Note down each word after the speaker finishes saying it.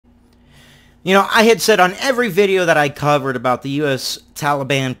You know, I had said on every video that I covered about the U.S.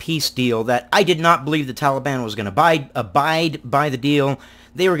 Taliban Peace Deal that I did not believe the Taliban was going to abide by the deal.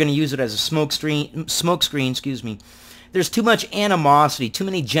 They were going to use it as a smokescreen, excuse me. There's too much animosity, too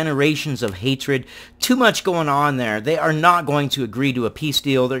many generations of hatred, too much going on there. They are not going to agree to a peace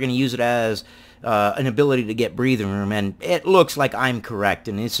deal. They're going to use it as an ability to get breathing room, and it looks like I'm correct,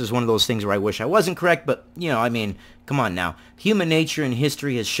 and this is one of those things where I wish I wasn't correct, but, you know, I mean, come on now. Human nature and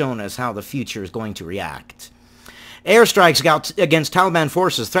history has shown us how the future is going to react. Airstrikes against Taliban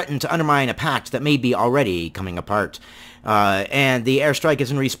forces threaten to undermine a pact that may be already coming apart. And the airstrike is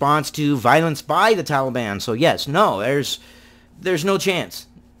in response to violence by the Taliban, so yes, no, there's no chance.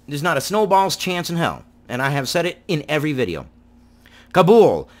 There's not a snowball's chance in hell, and I have said it in every video.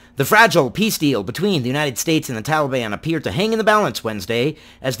 Kabul. The fragile peace deal between the United States and the Taliban appeared to hang in the balance Wednesday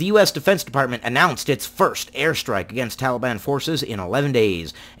as the U.S. Defense Department announced its first airstrike against Taliban forces in 11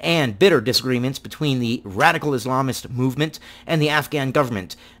 days, and bitter disagreements between the radical Islamist movement and the Afghan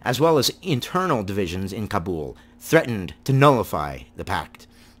government, as well as internal divisions in Kabul, threatened to nullify the pact.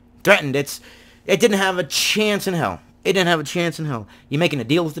 Threatened, it didn't have a chance in hell. It didn't have a chance in hell. You're making a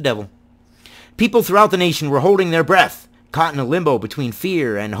deal with the devil. People throughout the nation were holding their breath, caught in a limbo between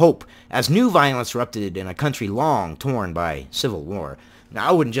fear and hope as new violence erupted in a country long torn by civil war. Now,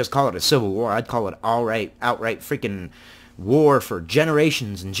 I wouldn't just call it a civil war. I'd call it outright freaking war for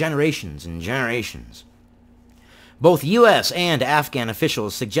generations and generations and generations. Both U.S. and Afghan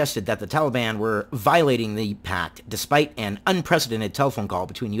officials suggested that the Taliban were violating the pact despite an unprecedented telephone call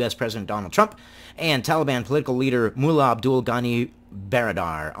between U.S. President Donald Trump and Taliban political leader Mullah Abdul Ghani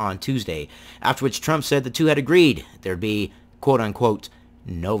Baradar on Tuesday, after which Trump said the two had agreed there'd be, quote-unquote,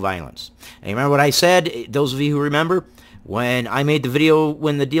 no violence. And you remember what I said, those of you who remember, when I made the video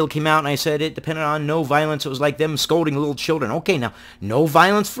when the deal came out and I said it depended on no violence, it was like them scolding little children. Okay, now, no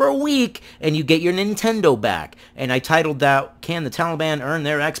violence for a week, and you get your Nintendo back. And I titled that, Can the Taliban Earn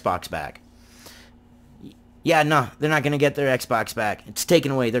Their Xbox Back? Yeah, no, they're not going to get their Xbox back. It's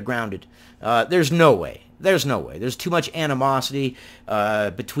taken away. They're grounded. There's no way. There's no way. There's too much animosity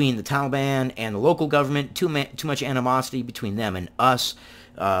between the Taliban and the local government, too much animosity between them and us.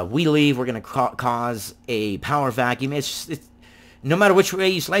 We leave, we're going to cause a power vacuum. It's no matter which way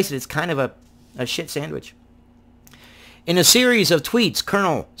you slice it, it's kind of a shit sandwich. In a series of tweets,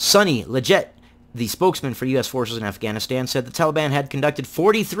 Colonel Sonny Leggett, the spokesman for U.S. forces in Afghanistan, said the Taliban had conducted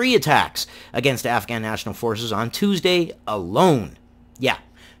 43 attacks against Afghan national forces on Tuesday alone. Yeah.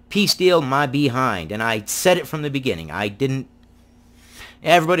 Peace deal, my behind. And I said it from the beginning. I didn't...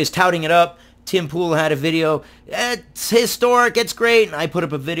 Everybody's touting it up. Tim Pool had a video. It's historic. It's great. And I put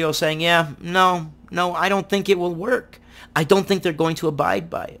up a video saying, yeah, no, I don't think it will work. I don't think they're going to abide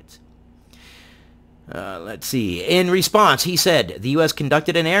by it. Let's see. In response, he said, the U.S.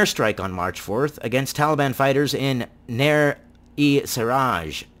 conducted an airstrike on March 4th against Taliban fighters in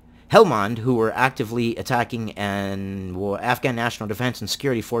Nair-e-Siraj, Helmand, who were actively attacking an Afghan National Defense and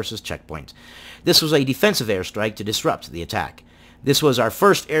Security Forces checkpoint. This was a defensive airstrike to disrupt the attack. This was our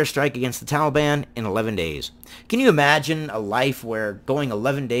first airstrike against the Taliban in 11 days. Can you imagine a life where going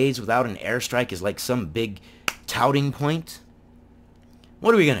 11 days without an airstrike is like some big touting point?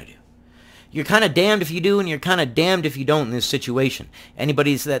 What are we going to do? You're kind of damned if you do, and you're kind of damned if you don't in this situation.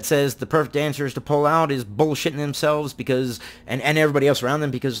 Anybody that says the perfect answer is to pull out is bullshitting themselves because, and everybody else around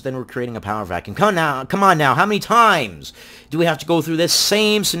them, because then we're creating a power vacuum. Come on now, how many times do we have to go through this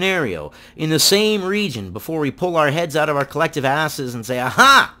same scenario in the same region before we pull our heads out of our collective asses and say,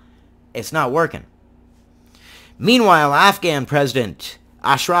 aha, it's not working? Meanwhile, Afghan President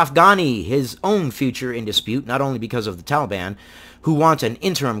Ashraf Ghani, his own future in dispute, not only because of the Taliban, who want an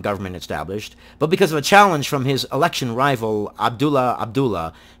interim government established, but because of a challenge from his election rival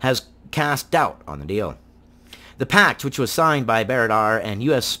Abdullah, has cast doubt on the deal. The pact, which was signed by Baradar and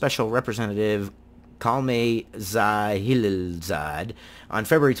U.S. Special Representative Kalmeh Zahilzad on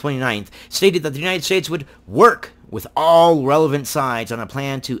February 29th, stated that the United States would work with all relevant sides on a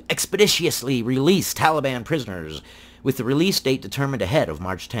plan to expeditiously release Taliban prisoners, with the release date determined ahead of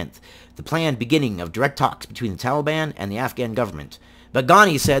March 10th, the planned beginning of direct talks between the Taliban and the Afghan government. But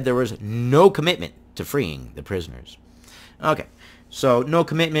Ghani said there was no commitment to freeing the prisoners. Okay, so no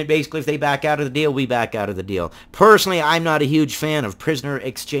commitment. Basically, if they back out of the deal, we back out of the deal. Personally, I'm not a huge fan of prisoner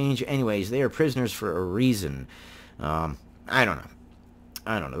exchange anyways. They are prisoners for a reason. I don't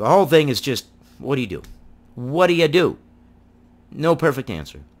know. The whole thing is just, what do you do? What do you do? No perfect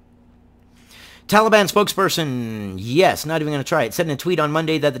answer. Taliban spokesperson, yes, not even going to try it, said in a tweet on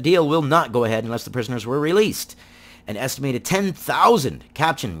Monday that the deal will not go ahead unless the prisoners were released. An estimated 10,000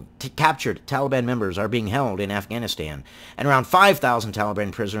 captured Taliban members are being held in Afghanistan, and around 5,000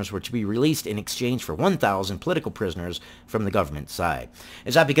 Taliban prisoners were to be released in exchange for 1,000 political prisoners from the government side.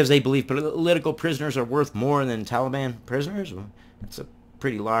 Is that because they believe political prisoners are worth more than Taliban prisoners? Well, that's a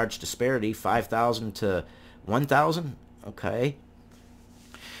pretty large disparity, 5,000 to 1,000? Okay.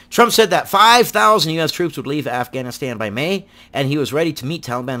 Trump said that 5,000 U.S. troops would leave Afghanistan by May, and he was ready to meet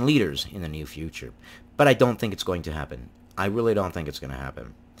Taliban leaders in the near future. But I don't think it's going to happen. I really don't think it's going to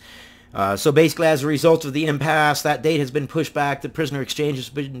happen. So basically, as a result of the impasse, that date has been pushed back. The prisoner exchange has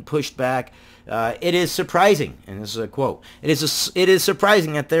been pushed back. It is surprising, and this is a quote, it is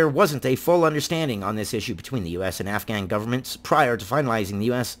surprising that there wasn't a full understanding on this issue between the U.S. and Afghan governments prior to finalizing the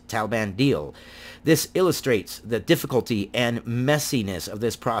U.S. Taliban deal. This illustrates the difficulty and messiness of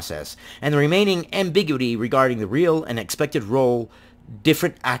this process, and the remaining ambiguity regarding the real and expected role of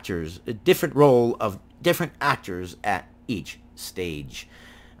different actors at each stage.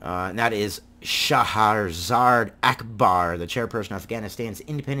 And that is Shahrazad Akbar, the chairperson of Afghanistan's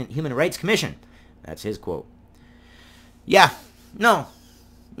Independent Human Rights Commission. That's his quote. Yeah, no,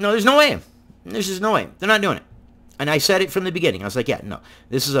 there's no way. There's just no way. They're not doing it. And I said it from the beginning. I was like, yeah, no.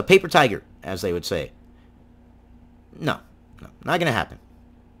 This is a paper tiger, as they would say. No, not going to happen.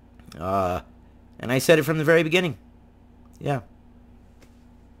 And I said it from the very beginning. Yeah.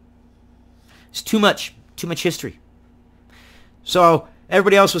 It's too much history. So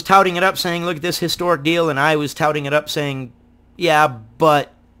everybody else was touting it up, saying, look at this historic deal, and I was touting it up, saying, yeah,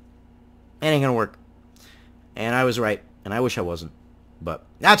 but it ain't going to work. And I was right, and I wish I wasn't. But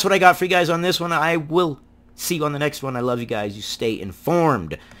that's what I got for you guys on this one. I will see you on the next one. I love you guys. You stay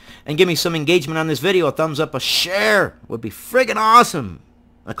informed. And give me some engagement on this video. A thumbs up, a share would be friggin' awesome.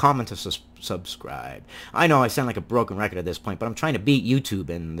 A comment, a subscribe. I know I sound like a broken record at this point, but I'm trying to beat YouTube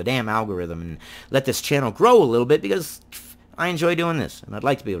and the damn algorithm and let this channel grow a little bit because I enjoy doing this, and I'd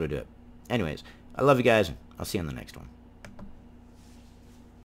like to be able to do it. Anyways, I love you guys, and I'll see you on the next one.